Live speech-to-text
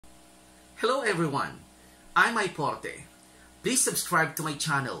Hello everyone, I'm Iporte. Please subscribe to my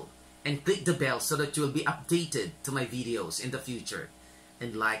channel and click the bell so that you will be updated to my videos in the future.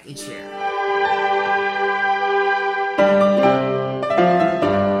 And like and share.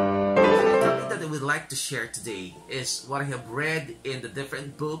 The topic that I would like to share today is what I have read in the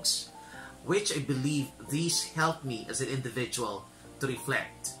different books, which I believe these help me as an individual to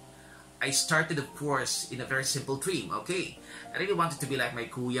reflect. I started, of course, in a very simple dream, okay? I really wanted to be like my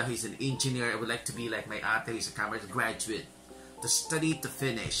kuya, who's an engineer. I would like to be like my ate, who's a commerce graduate. To study, to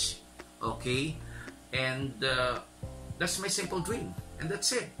finish, okay? And that's my simple dream. And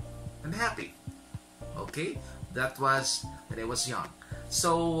that's it. I'm happy, okay? That was when I was young.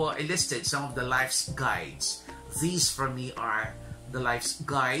 So I listed some of the life's guides. These for me are the life's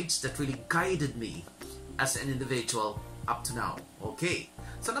guides that really guided me as an individual up to now, okay?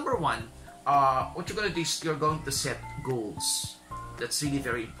 So number one, what you're going to do is you're going to set goals. That's really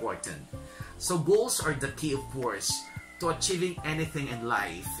very important. So goals are the key, of course, to achieving anything in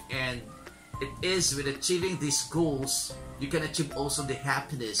life. And it is with achieving these goals, you can achieve also the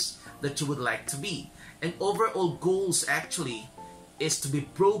happiness that you would like to be. And overall goals actually is to be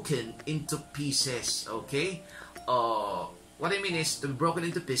broken into pieces, okay? What I mean is to be broken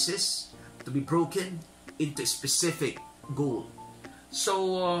into pieces, to be broken into a specific goal.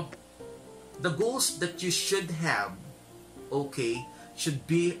 So, the goals that you should have, okay, should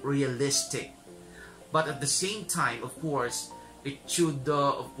be realistic. But at the same time, of course, it should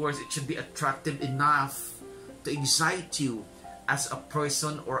be attractive enough to excite you as a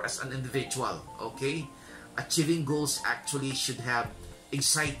person or as an individual, okay? Achieving goals actually should have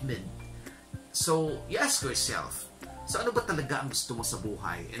excitement. So, you ask yourself, so ano ba talaga ang gusto mo sa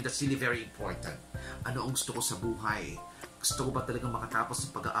buhay? And that's really very important. Ano ang gusto ko sa buhay? Gusto ko ba talagang makatapos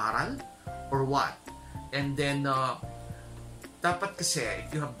ng pag-aaral? Or what? And then, dapat kasi,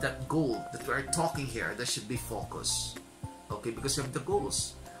 if you have that goal that we are talking here, there should be focus. Okay? Because you have the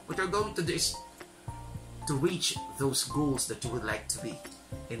goals. What you're going to do is to reach those goals that you would like to be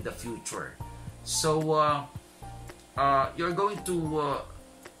in the future. So, you're going to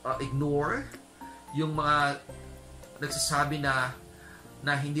ignore yung mga nagsasabi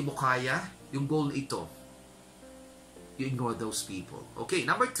na hindi mo kaya yung goal ito. You ignore those people. Okay,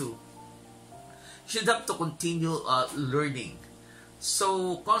 number two, you should have to continue learning.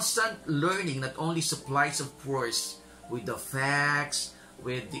 So, constant learning not only supplies, of course, with the facts,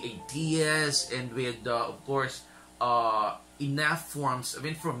 with the ideas, and with, of course, enough forms of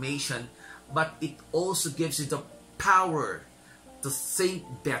information, but it also gives you the power to think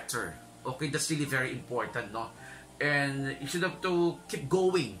better. Okay, that's really very important, no? And you should have to keep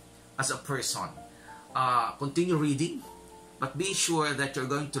going as a person. Continue reading, but be sure that you're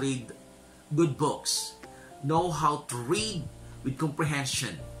going to read good books. Know how to read with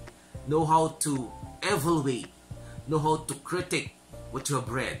comprehension. Know how to evaluate. Know how to critique what you have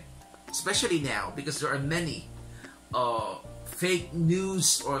read. Especially now, because there are many fake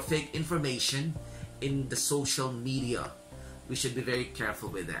news or fake information in the social media. We should be very careful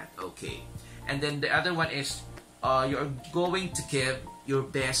with that. Okay. And then the other one is you're going to give your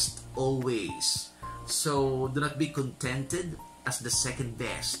best always. So, do not be contented as the second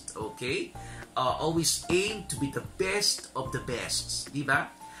best, okay? Always aim to be the best of the best, di ba?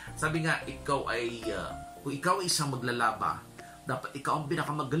 Sabi nga, kung ikaw ay isang maglalaba, dapat ikaw ang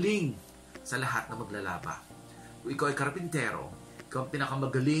pinakamagaling sa lahat na maglalaba. Kung ikaw ay karpintero, ikaw ang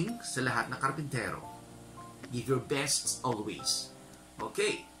pinakamagaling sa lahat na karpintero. Give your best always.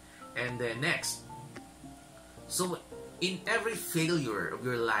 Okay? And then next. So, in every failure of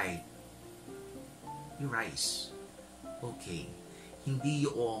your life, you rise. Okay. Hindi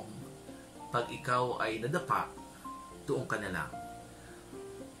yung pag ikaw ay nadapa, tuong ka na lang.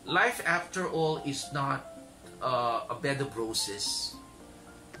 Life, after all, is not a bed of roses.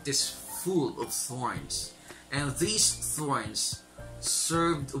 It is full of thorns. And these thorns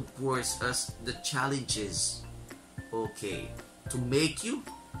served, of course, as the challenges, okay, to make you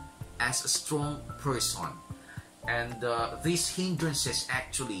as a strong person. And these hindrances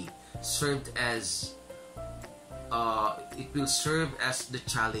actually served as it will serve as the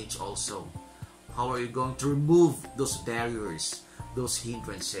challenge also. How are you going to remove those barriers, those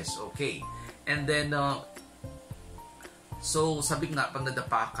hindrances? Okay. And then, so sabi nga, pag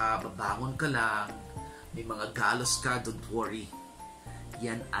nadapa ka, babangon ka lang, may mga galos ka, don't worry.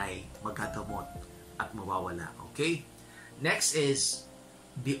 Yan ay magagamot at mawawala. Okay? Next is,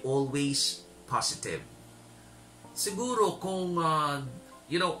 be always positive. Siguro kung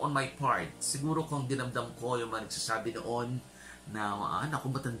on my part, siguro kung dinamdam ko yung mga nagsasabi noon na, naku,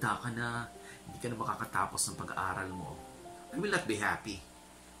 matanda ka na, hindi ka na makakatapos ng pag-aaral mo, I will not be happy.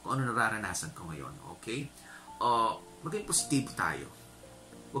 kung ano nararanasan ko ngayon. Okay? Maging positive tayo.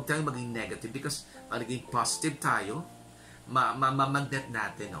 Huwag tayong maging negative because pag naging positive tayo, mamagnet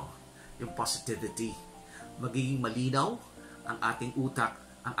natin yung positivity. Magiging malinaw ang ating utak,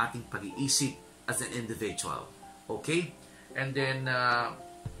 ang ating pag-iisip as an individual. Okay? And then,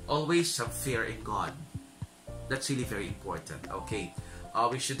 always have fear in God. That's really very important. Okay?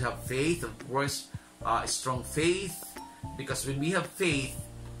 We should have faith, of course, strong faith, because when we have faith,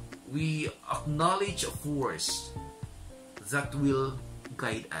 we acknowledge a force that will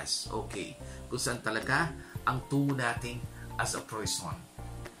guide us. Okay? Kung saan talaga ang tungo natin as a person.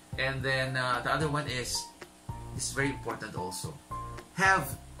 And then, the other one is very important also. Have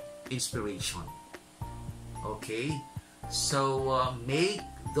inspiration. Okay? So, make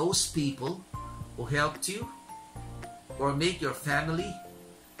those people who helped you or make your family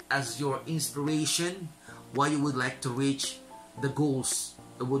as your inspiration why you would like to reach the goals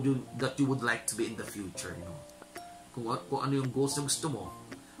that you would like to be in the future. Kung ano yung goals na gusto mo,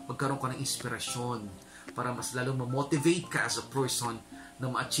 magkaroon ka ng inspirasyon para mas lalong ma-motivate ka as a person na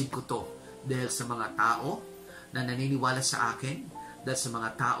ma-achieve ko to dahil sa mga tao na naniniwala sa akin, dahil sa mga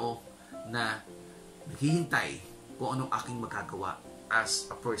tao na naghihintay kung anong aking magagawa as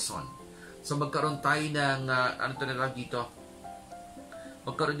a person. So magkaroon tayo ng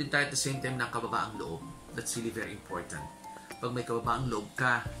magkaroon din tayo at the same time ng kababaang loob. That's really very important. Pag may kababaang loob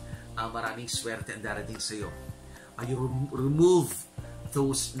ka, maraming swerte ang darating sa iyo. You remove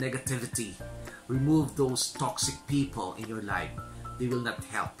those negativity, remove those toxic people in your life. They will not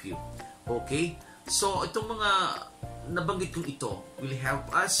help you. Okay? So itong mga nabanggit kong ito will help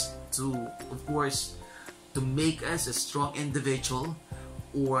us to, of course, to make us a strong individual,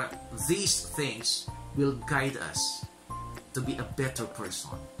 or these things will guide us to be a better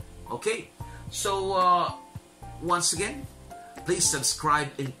person. Okay? So, once again, please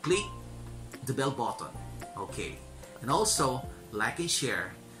subscribe and click the bell button. Okay? And also, like and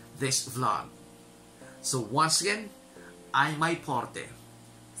share this vlog. So, once again, I'm May Porte.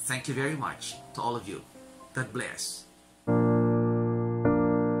 Thank you very much to all of you. God bless.